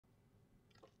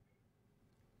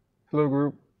Hello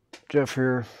group, Jeff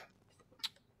here.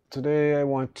 Today I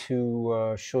want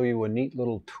to show you a neat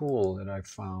little tool that I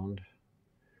found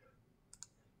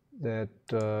that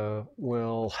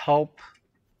will help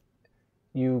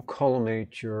you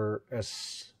collimate your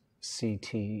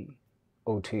SCT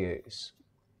OTAs.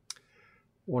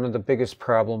 One of the biggest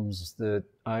problems that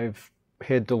I've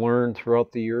had to learn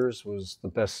throughout the years was the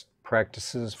best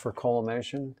practices for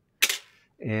collimation.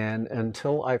 And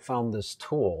until I found this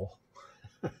tool,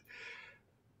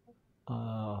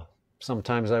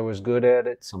 sometimes I was good at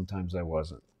it, sometimes I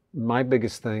wasn't. My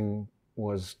biggest thing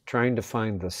was trying to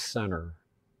find the center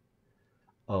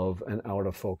of an out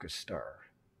of focus star.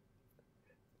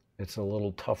 It's a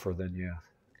little tougher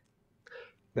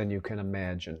than you can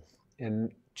imagine.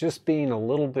 And just being a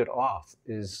little bit off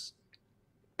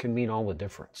can mean all the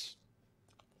difference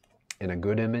in a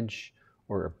good image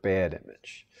or a bad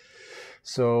image.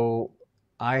 So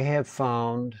I have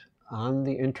found on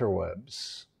the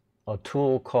interwebs a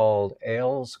tool called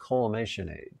Al's Collimation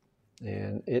Aid.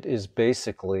 And it is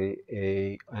basically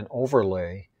an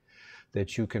overlay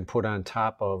that you can put on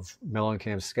top of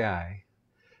Mallincamsky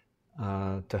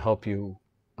to help you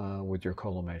with your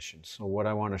collimation. So what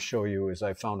I want to show you is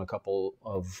I found a couple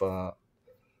of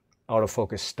out of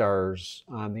focus stars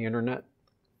on the internet.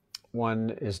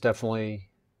 One is definitely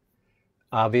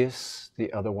obvious.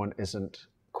 The other one isn't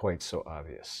quite so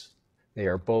obvious. They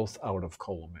are both out of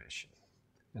collimation.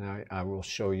 And I will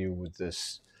show you with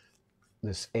this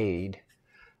aid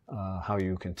how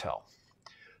you can tell.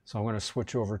 So I'm going to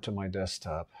switch over to my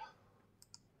desktop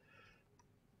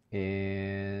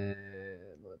and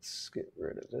let's get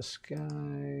rid of this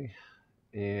guy.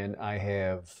 And I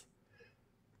have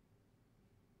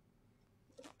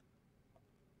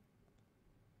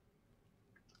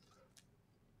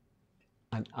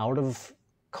an out of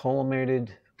collimated,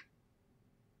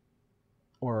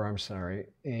 or I'm sorry,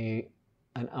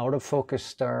 an out of focus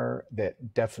star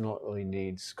that definitely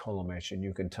needs collimation.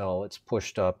 You can tell it's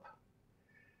pushed up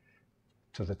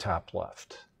to the top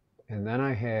left. And then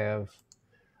I have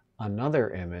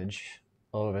another image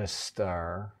of a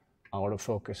star, out of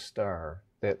focus star,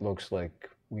 that looks like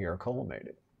we are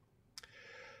collimated.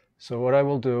 So what I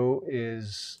will do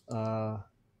is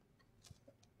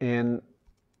and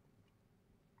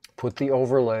put the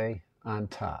overlay on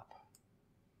top.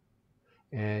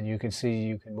 And you can see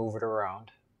you can move it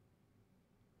around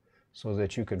so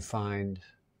that you can find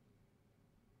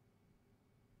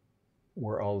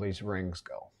where all these rings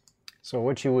go. So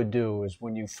what you would do is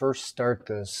when you first start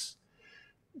this,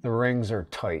 the rings are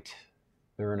tight.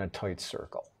 They're in a tight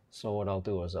circle. So what I'll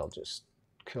do is I'll just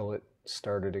kill it,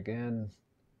 start it again.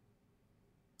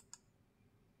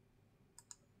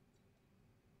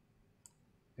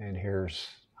 And here's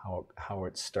how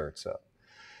it starts up.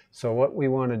 So what we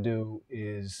want to do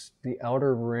is the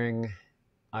outer ring,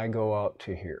 I go out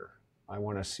to here. I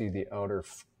want to see the outer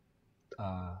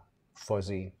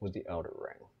fuzzy with the outer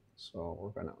ring. So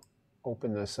we're going to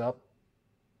open this up.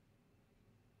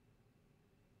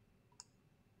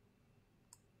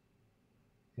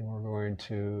 And we're going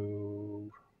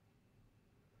to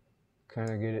kind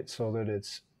of get it so that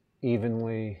it's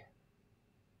evenly.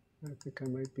 I think I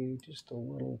might be just a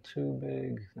little too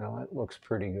big. Now that looks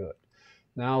pretty good.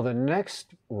 Now the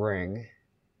next ring,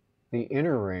 the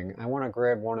inner ring, I want to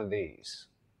grab one of these.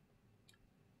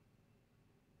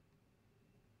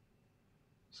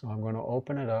 So I'm going to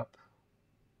open it up.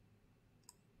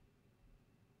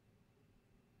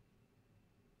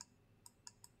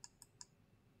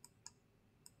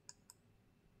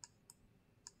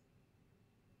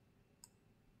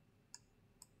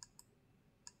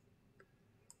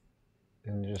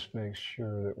 And just make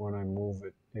sure that when I move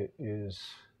it, it is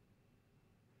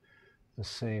the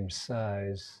same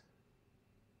size,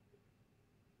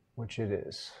 which it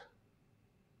is.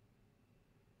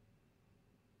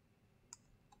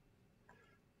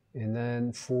 And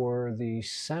then for the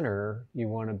center, you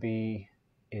want to be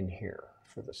in here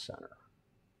for the center.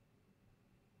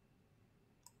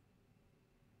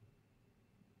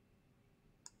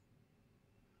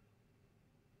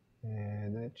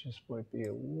 And that just might be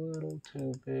a little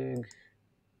too big.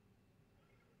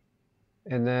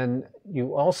 And then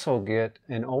you also get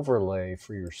an overlay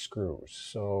for your screws.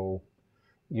 So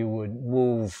you would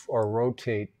move or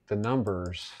rotate the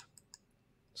numbers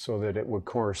so that it would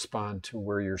correspond to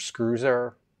where your screws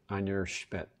are on your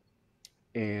Schmidt.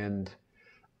 And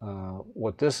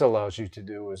what this allows you to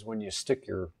do is when you stick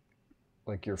your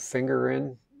finger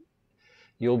in,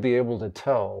 you'll be able to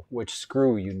tell which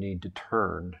screw you need to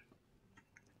turn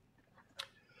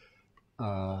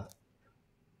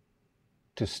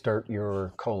to start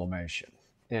your collimation.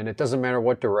 And it doesn't matter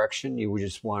what direction, you would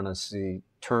just want to see,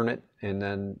 turn it, and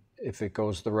then if it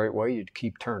goes the right way, you'd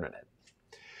keep turning it.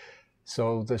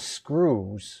 So the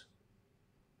screws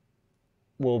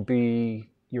will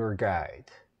be your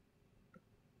guide,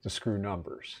 the screw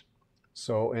numbers.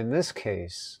 So in this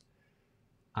case,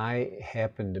 I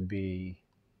happen to be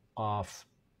off,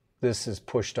 this is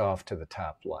pushed off to the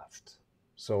top left.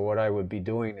 So what I would be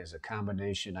doing is a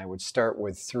combination. I would start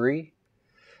with 3,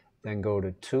 then go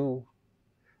to 2,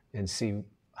 and see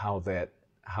how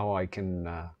I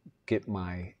can get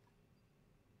my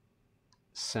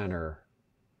center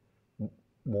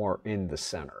more in the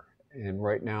center. And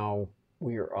right now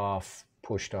we are off,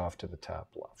 pushed off to the top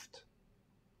left.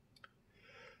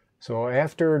 So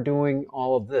after doing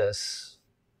all of this,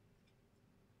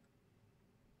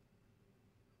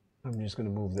 I'm just going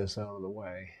to move this out of the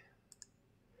way.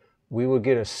 We will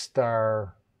get a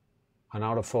star, an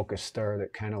out of focus star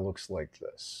that kind of looks like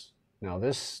this. Now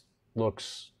this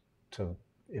looks to,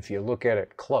 if you look at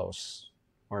it close,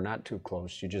 or not too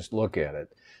close, you just look at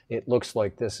it, it looks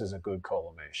like this is a good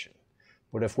collimation.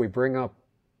 But if we bring up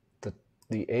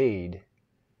the aid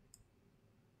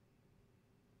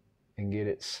and get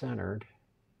it centered,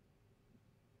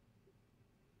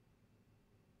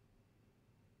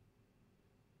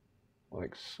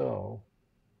 like so,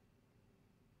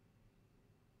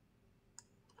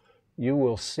 you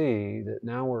will see that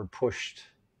now we're pushed,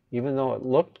 even though it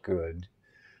looked good,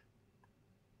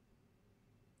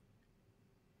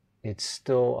 it's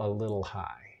still a little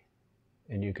high.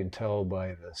 And you can tell by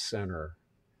the center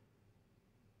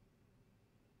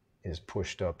is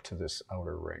pushed up to this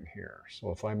outer ring here. So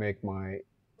if I make my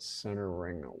center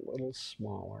ring a little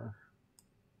smaller,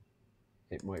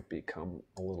 it might become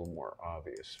a little more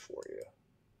obvious for you.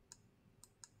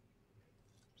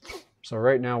 So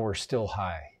right now we're still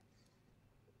high.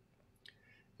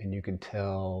 And you can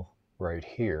tell right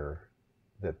here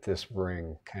that this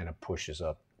ring kind of pushes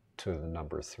up to the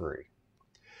number 3.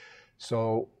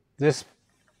 So this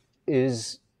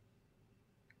is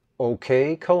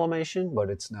okay collimation,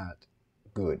 but it's not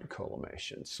good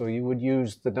collimation. So you would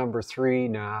use the number 3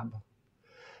 knob,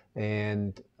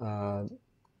 and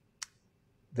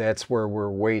that's where we're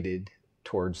weighted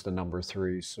towards the number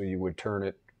 3. So you would turn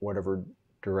it whatever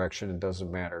direction, it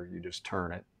doesn't matter, you just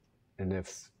turn it. And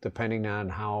if, depending on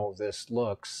how this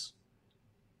looks,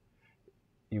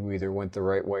 you either went the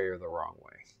right way or the wrong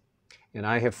way. And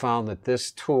I have found that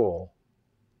this tool,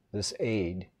 this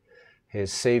aid,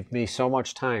 has saved me so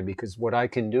much time, because what I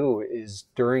can do is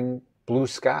during blue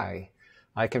sky,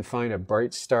 I can find a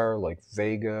bright star like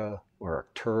Vega or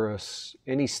Arcturus,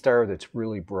 any star that's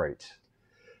really bright.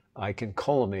 I can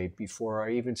collimate before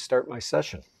I even start my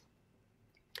session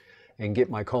and get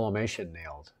my collimation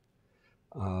nailed.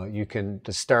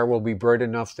 The star will be bright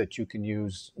enough that you can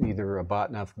use either a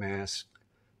Botneff mask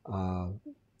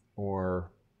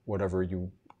or whatever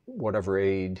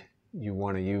aid you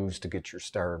want to use to get your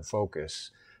star in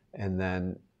focus, and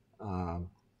then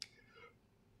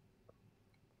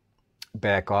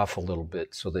back off a little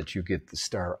bit so that you get the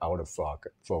star out of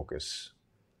focus,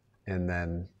 and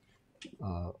then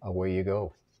away you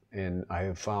go. And I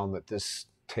have found that this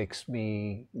takes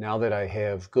me, now that I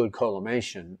have good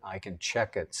collimation, I can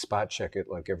check it, spot check it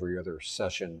like every other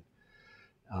session,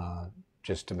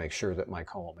 just to make sure that my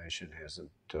collimation hasn't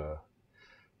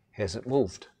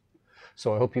moved.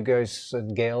 So I hope you guys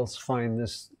and gals find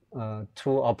this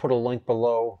tool. I'll put a link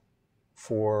below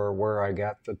for where I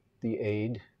got the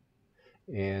aid,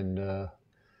 and I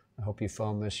hope you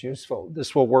found this useful.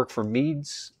 This will work for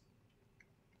Meads,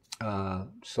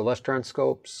 Celestron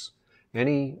scopes,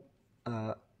 any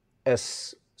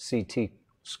SCT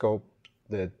scope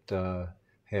that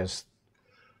has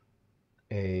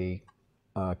a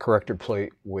corrector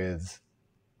plate with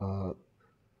a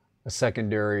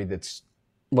secondary that's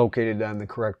located on the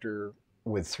corrector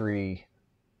with 3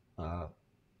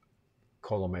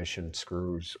 collimation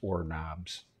screws or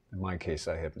knobs. In my case,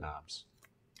 I have knobs.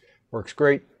 Works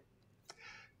great.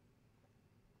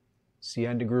 See you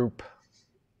on the group.